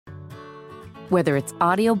Whether it's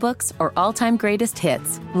audiobooks or all-time greatest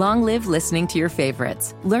hits, long live listening to your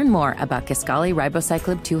favorites. Learn more about Kisqali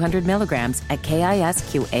Ribociclib 200 milligrams at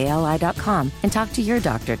KISQALI.com and talk to your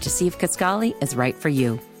doctor to see if Kisqali is right for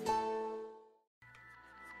you.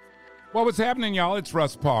 Well, what's happening, y'all? It's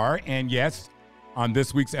Russ Parr, and yes, on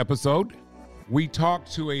this week's episode, we talk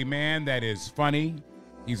to a man that is funny.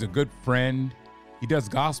 He's a good friend. He does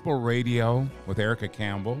gospel radio with Erica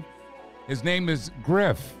Campbell. His name is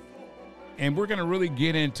Griff, and we're going to really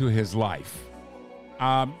get into his life.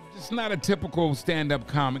 It's not a typical stand-up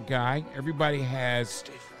comic guy. Everybody has,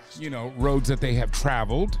 roads that they have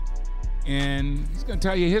traveled, and he's going to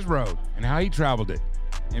tell you his road and how he traveled it.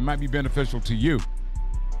 It might be beneficial to you.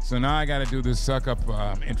 So now I got to do this suck-up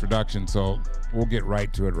introduction, so we'll get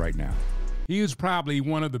right to it right now. He is probably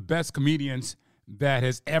one of the best comedians that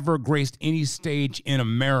has ever graced any stage in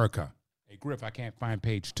America. Hey, Griff, I can't find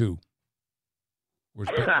page 2. Where's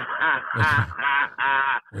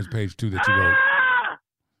page 2 that you wrote?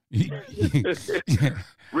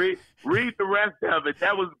 Read the rest of it.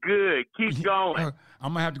 That was good. Keep going. I'm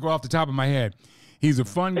going to have to go off the top of my head. He's a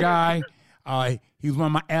fun guy. He's one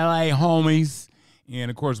of my L.A. homies. And,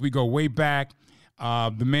 of course, we go way back.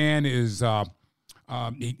 The man is,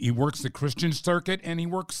 he works the Christian circuit and he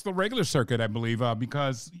works the regular circuit, I believe,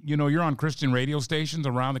 because, you're on Christian radio stations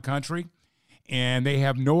around the country and they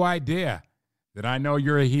have no idea that I know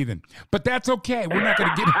you're a heathen. But that's okay. We're not going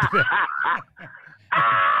to get into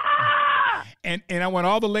that. And I want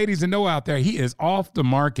all the ladies to know out there, he is off the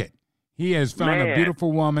market. He has found a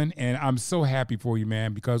beautiful woman, and I'm so happy for you,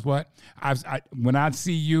 man, because what? When I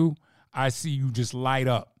see you just light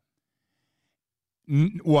up.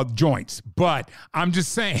 Well, joints, but I'm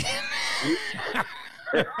just saying.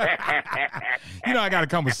 I got to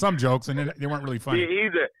come with some jokes, and they weren't really funny.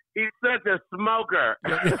 He's such a smoker.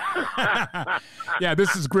 Yeah,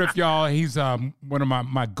 this is Griff, y'all. He's one of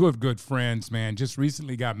my good friends, man. Just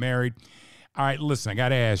recently got married. All right, listen, I got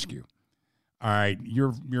to ask you. All right,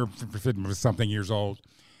 you're something years old.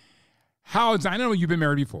 I know you've been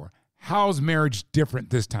married before. How's marriage different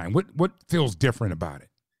this time? What feels different about it?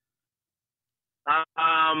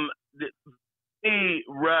 Hey,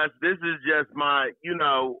 Russ, this is just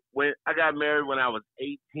when I got married when I was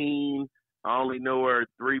 18, I only knew her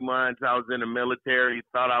 3 months. I was in the military,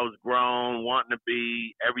 thought I was grown, wanting to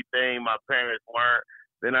be everything my parents weren't.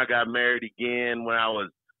 Then I got married again when I was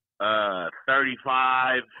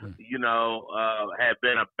 35, had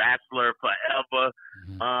been a bachelor forever.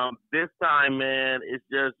 Mm-hmm. This time, man, it's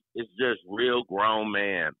just real grown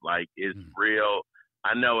man. Like, it's real.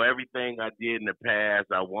 I know everything I did in the past.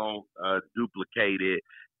 I won't duplicate it.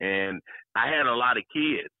 And I had a lot of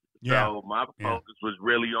kids. Yeah. So my focus was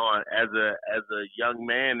really on, as a young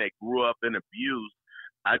man that grew up in abuse,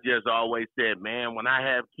 I just always said, man, when I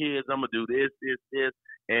have kids, I'm going to do this.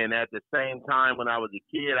 And at the same time, when I was a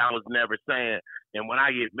kid, I was never saying, and when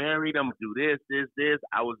I get married, I'm going to do this.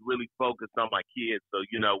 I was really focused on my kids. So,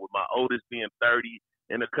 with my oldest being 30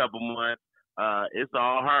 in a couple months, it's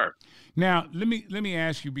all her. Now, let me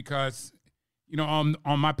ask you, because, on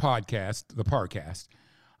my podcast, the Parcast,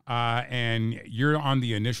 and you're on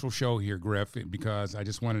the initial show here, Griff, because I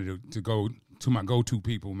just wanted to go to my go-to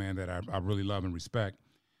people, man, that I really love and respect.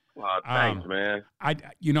 Well, thanks, man. I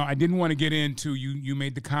didn't want to get into, you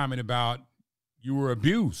made the comment about you were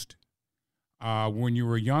abused when you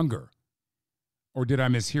were younger. Or did I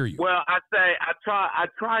mishear you? Well, I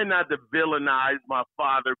try not to villainize my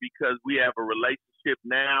father because we have a relationship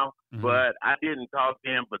now, but I didn't talk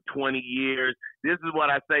to him for 20 years. This is what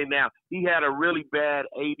I say now. He had a really bad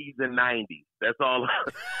 80s and 90s. That's all.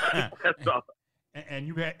 That's all. And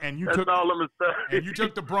you That's took all I'm gonna say. And you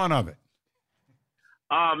took the brunt of it.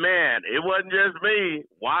 Oh man, it wasn't just me.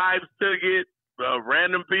 Wives took it.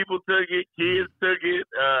 Random people took it. Kids took it.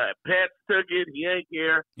 Pets took it. He ain't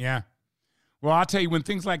care. Yeah. Well, I'll tell you, when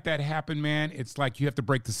things like that happen, man, it's like you have to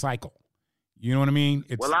break the cycle. You know what I mean?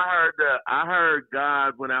 Well, I heard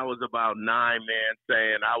God when I was about 9, man,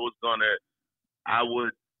 saying I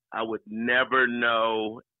would never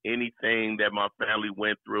know anything that my family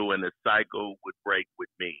went through, and the cycle would break with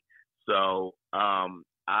me. So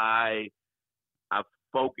I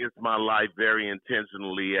focused my life very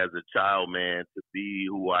intentionally as a child, man, to be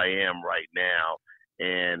who I am right now.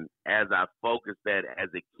 And as I focused that as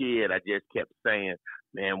a kid, I just kept saying,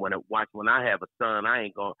 man, when I have a son,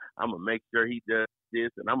 I'm gonna make sure he does this,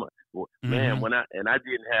 and man, I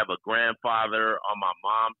didn't have a grandfather on my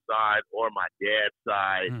mom's side or my dad's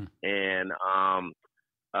side, and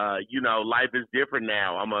life is different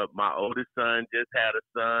now. My oldest son just had a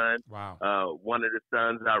son. Wow. One of the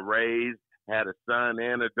sons I raised had a son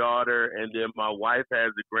and a daughter, and then my wife has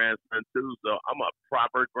a grandson too. So I'm a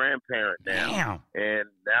proper grandparent now. Damn. And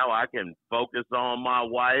now I can focus on my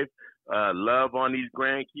wife, love on these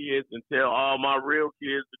grandkids, and tell all my real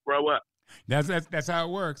kids to grow up. That's how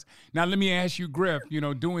it works. Now, let me ask you, Griff,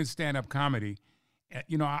 doing stand-up comedy,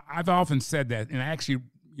 I've often said that, and actually,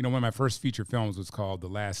 one of my first feature films was called The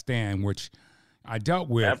Last Stand, which I dealt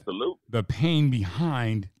with the pain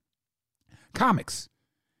behind comics.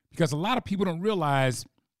 Because a lot of people don't realize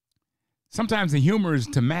sometimes the humor is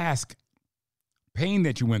to mask pain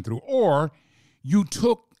that you went through, or you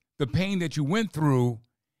took the pain that you went through,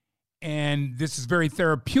 and this is very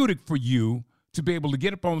therapeutic for you to be able to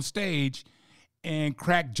get up on stage and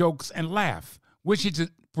crack jokes and laugh. Which is it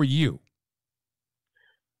for you?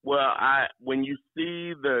 Well, when you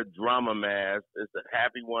see the drama mask, it's a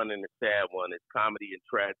happy one and a sad one. It's comedy and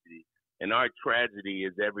tragedy. And our tragedy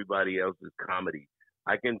is everybody else's comedy.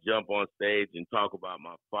 I can jump on stage and talk about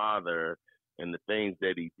my father and the things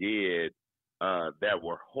that he did that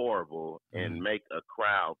were horrible and make a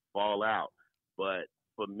crowd fall out. But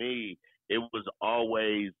for me, it was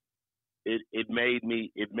always, it made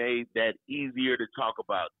that easier to talk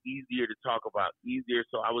about.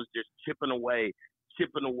 So I was just chipping away.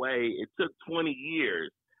 It took 20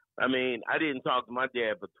 years. I mean, I didn't talk to my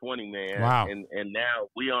dad for 20, man. Wow. And now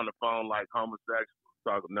we on the phone like homosexuals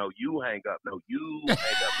talking. No, you hang up. No, you hang up.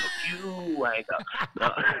 No, you hang up.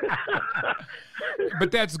 No. But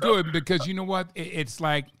that's good because you know what? It's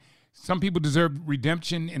like some people deserve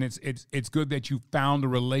redemption, and it's good that you found a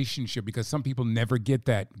relationship because some people never get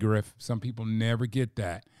that, Griff. Some people never get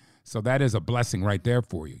that. So that is a blessing right there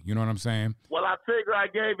for you. You know what I'm saying? Well, I figure I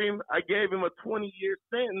gave him a 20-year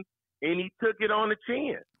sentence, and he took it on the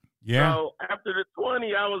chin. Yeah. So after the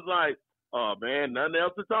 20, I was like, oh, man, nothing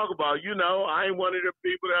else to talk about. I ain't one of the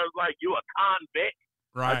people that was like, you a convict.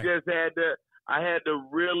 Right. I just had to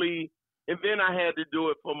really, and then I had to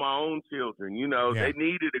do it for my own children. They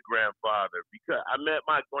needed a grandfather because I met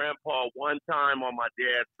my grandpa one time on my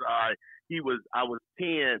dad's side. I was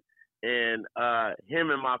 10. And him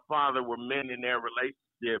and my father were mending their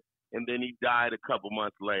relationship, and then he died a couple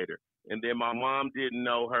months later. And then my mom didn't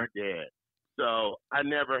know her dad. So I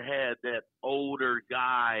never had that older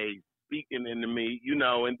guy speaking into me,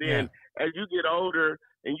 and then as you get older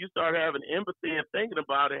and you start having empathy and thinking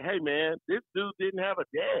about it, hey, man, this dude didn't have a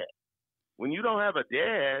dad. When you don't have a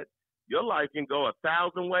dad, your life can go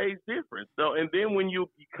 1,000 ways different. So, and then when you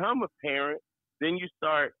become a parent, then you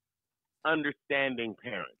start understanding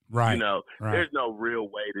parents. Right. Right. There's no real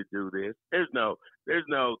way to do this. You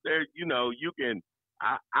can,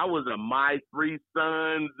 I was a my three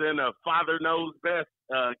sons and a father knows best.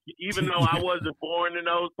 Even though I wasn't born in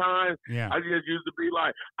those times, I just used to be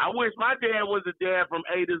like, I wish my dad was a dad from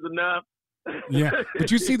 8 is enough. Yeah.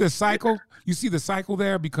 But you see the cycle? You see the cycle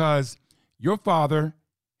there because your father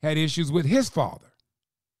had issues with his father.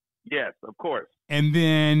 Yes, of course. And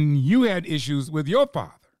then you had issues with your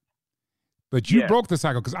father. But you broke the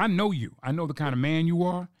cycle because I know you. I know the kind of man you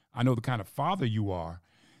are. I know the kind of father you are.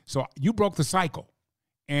 So you broke the cycle.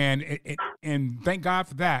 And thank God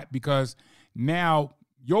for that because now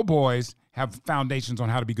your boys have foundations on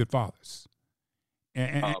how to be good fathers.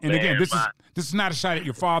 And again, this is not a shot at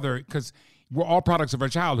your father because we're all products of our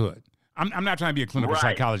childhood. I'm not trying to be a clinical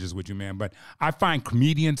psychologist with you, man, but I find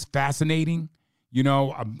comedians fascinating.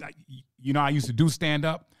 I used to do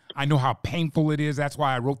stand-up. I know how painful it is. That's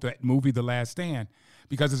why I wrote that movie, The Last Stand,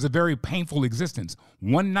 because it's a very painful existence.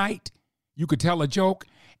 One night, you could tell a joke,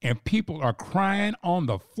 and people are crying on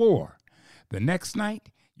the floor. The next night,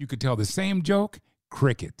 you could tell the same joke,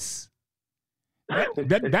 crickets.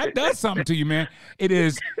 That does something to you, man. It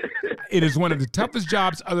is one of the toughest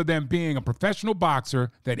jobs other than being a professional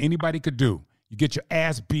boxer that anybody could do. You get your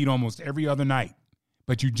ass beat almost every other night,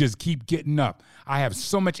 but you just keep getting up. I have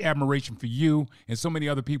so much admiration for you and so many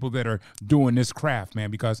other people that are doing this craft,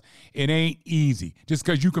 man, because it ain't easy. Just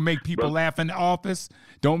because you can make people laugh in the office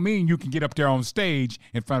don't mean you can get up there on stage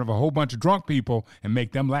in front of a whole bunch of drunk people and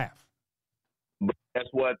make them laugh. But guess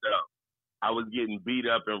what, though? I was getting beat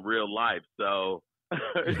up in real life, so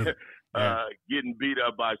getting beat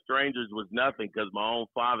up by strangers was nothing because my own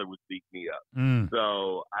father would beat me up.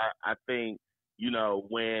 So I think,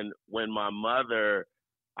 when my mother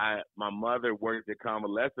worked at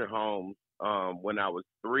convalescent homes when I was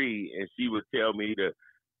 3, and she would tell me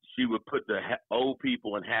she would put the old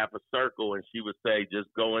people in half a circle, and she would say,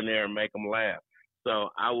 just go in there and make them laugh. So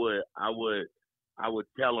I would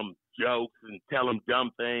tell them jokes and tell them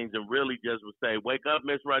dumb things, and really just would say, wake up,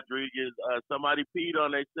 Miss Rodriguez, somebody peed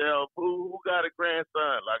on themselves. Who got a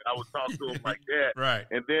grandson? Like I would talk to them like that. Right.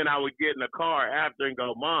 And then I would get in the car after and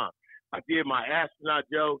go, Mom, I did my astronaut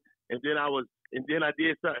joke, and then I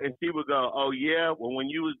did something, and she would go, "Oh yeah, well when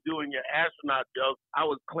you was doing your astronaut joke, I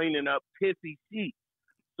was cleaning up pissy sheets."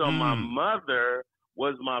 So my mother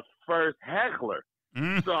was my first heckler.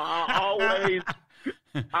 So I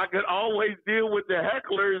could always deal with the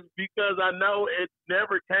hecklers because I know it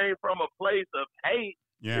never came from a place of hate.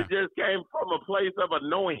 Yeah. It just came from a place of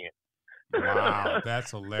annoyance. Wow,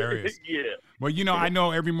 that's hilarious. Yeah. Well, I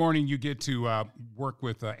know every morning you get to work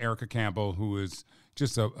with Erica Campbell, who is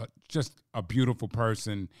just a beautiful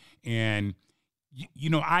person. And,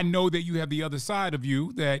 I know that you have the other side of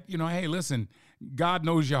you that, hey, listen, God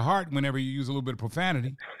knows your heart whenever you use a little bit of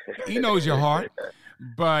profanity. He knows your heart.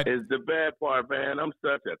 But it's the bad part, man. I'm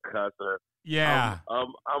such a cusser. Yeah.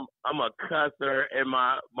 I'm a cusser, and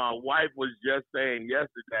my wife was just saying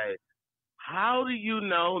yesterday, how do you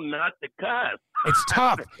know not to cuss? It's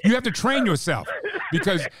tough. You have to train yourself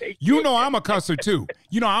because I'm a cusser too.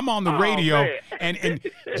 I'm on the radio and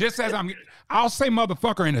just as I'll say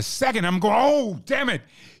motherfucker in a second. I'm going, oh, damn it.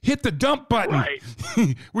 Hit the dump button. Right.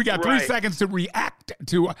 We got 3 seconds to react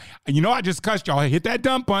to, I just cussed y'all. Hit that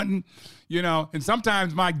dump button, and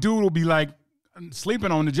sometimes my dude will be like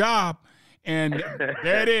sleeping on the job. And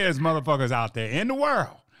there it is, motherfuckers out there in the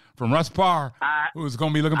world. From Russ Parr, who's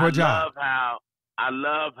going to be looking for a job. I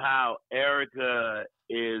love how Erica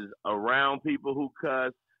is around people who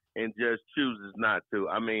cuss and just chooses not to.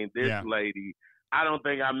 I mean, this lady, I don't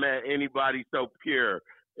think I met anybody so pure.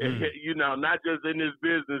 Not just in this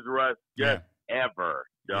business, Russ, just ever,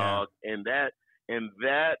 dog. Yeah. And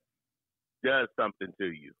that does something to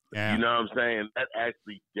you. Yeah. You know what I'm saying? That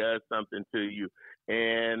actually does something to you.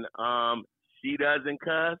 And she doesn't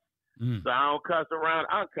cuss. So I don't cuss around.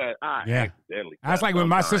 I accidentally cuss. That's like with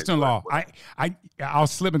my sister-in-law. I'll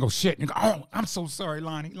slip and go, shit. And go, oh, I'm so sorry,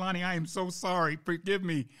 Lonnie. Lonnie, I am so sorry. Forgive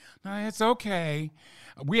me. No, it's okay.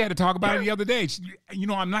 We had to talk about it the other day.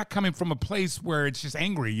 I'm not coming from a place where it's just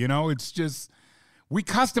angry. It's just, we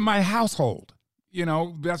cussed in my household.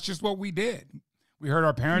 That's just what we did. We heard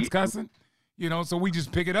our parents cussing, so we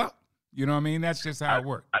just pick it up. You know what I mean? That's just how it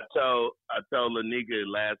works. I told Lanika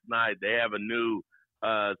last night they have a new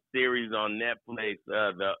series on Netflix,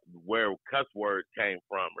 where cuss words came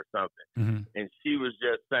from or something. Mm-hmm. And she was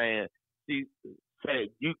just saying, she said,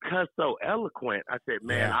 you cuss so eloquent. I said,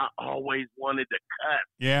 man, I always wanted to cuss.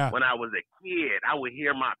 Yeah. When I was a kid, I would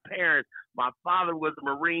hear my parents. My father was a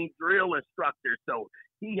Marine drill instructor, so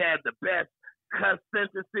he had the best cuss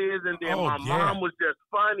sentences. And then my mom was just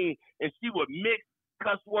funny, and she would mix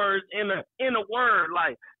cuss words in a word.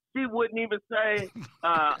 Like, she wouldn't even say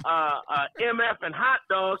MF and hot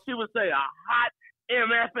dog. She would say a hot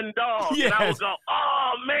MF and dog. Yes. And I would go,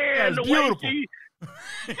 oh, man, the beautiful. Way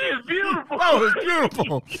she is beautiful. That was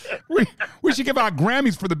beautiful. We should give out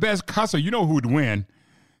Grammys for the best cusser. You know who would win?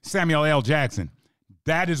 Samuel L. Jackson.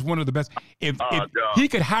 That is one of the best. If he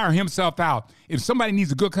could hire himself out, if somebody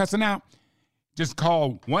needs a good cussing out, just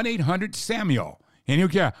call 1-800-SAMUEL. And he'll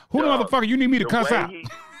care. Who the motherfucker you need me to cuss out?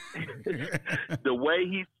 The way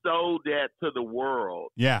he sold that to the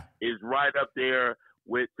world is right up there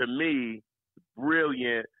with, to me,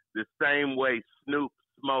 brilliant, the same way Snoop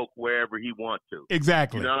smoked wherever he wants to.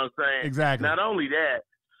 Exactly. You know what I'm saying? Exactly. Not only that,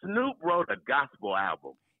 Snoop wrote a gospel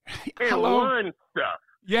album and won stuff.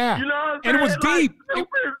 Yeah. You know what I'm saying? And it was deep. Like,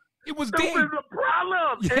 it was Snoop deep. Is a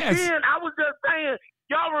problem. Yes. And then I was just saying,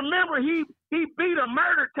 y'all remember he beat a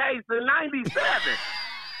murder case in 97.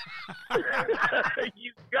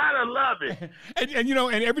 You gotta love it.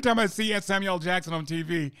 And every time I see Samuel Jackson on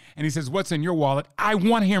TV and he says, what's in your wallet? I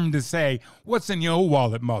want him to say, what's in your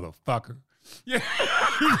wallet, motherfucker? Yeah.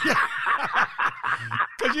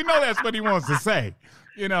 Because that's what he wants to say,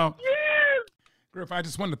 Yes. Griff, I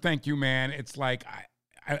just wanted to thank you, man. It's like,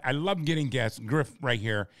 I love getting guests. Griff right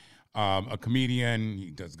here, a comedian.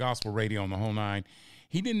 He does gospel radio on the whole nine.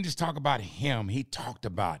 He didn't just talk about him. He talked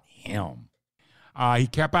about him. He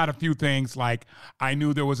kept out a few things, like I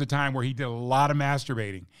knew there was a time where he did a lot of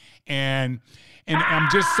masturbating, and I'm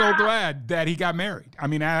just so glad that he got married. I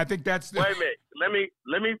mean, I think that's. Wait a minute.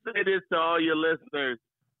 Let me say this to all your listeners.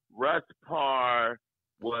 Russ Parr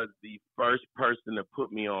was the first person to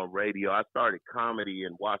put me on radio. I started comedy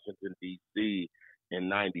in Washington D.C. in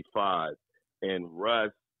 '95, and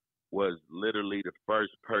Russ was literally the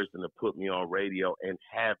first person to put me on radio and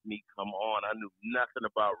have me come on. I knew nothing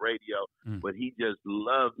about radio, but he just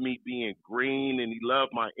loved me being green, and he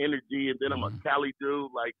loved my energy. And then I'm a Cali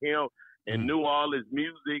dude like him and knew all his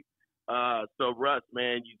music. So Russ,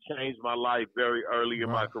 man, you changed my life very early in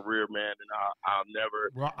my career, man, and I'll never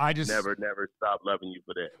stop loving you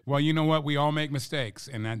for that. Well, you know what? We all make mistakes,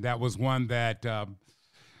 and that was one that kind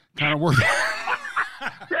of worked.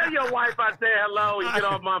 Tell your wife I say hello and get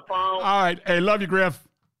off my phone. All right. Hey, love you, Griff.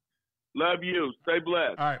 Love you. Stay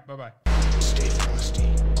blessed. All right. Bye-bye.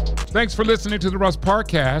 Thanks for listening to the Russ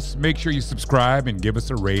Parcast. Make sure you subscribe and give us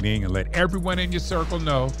a rating and let everyone in your circle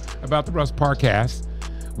know about the Russ Parcast.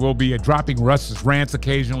 We'll be dropping Russ's rants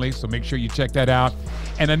occasionally, so make sure you check that out.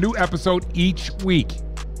 And a new episode each week.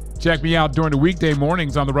 Check me out during the weekday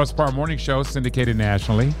mornings on the Russ Parr Morning Show, syndicated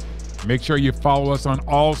nationally. Make sure you follow us on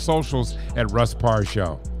all socials at Russ Parr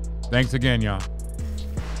Show. Thanks again, y'all.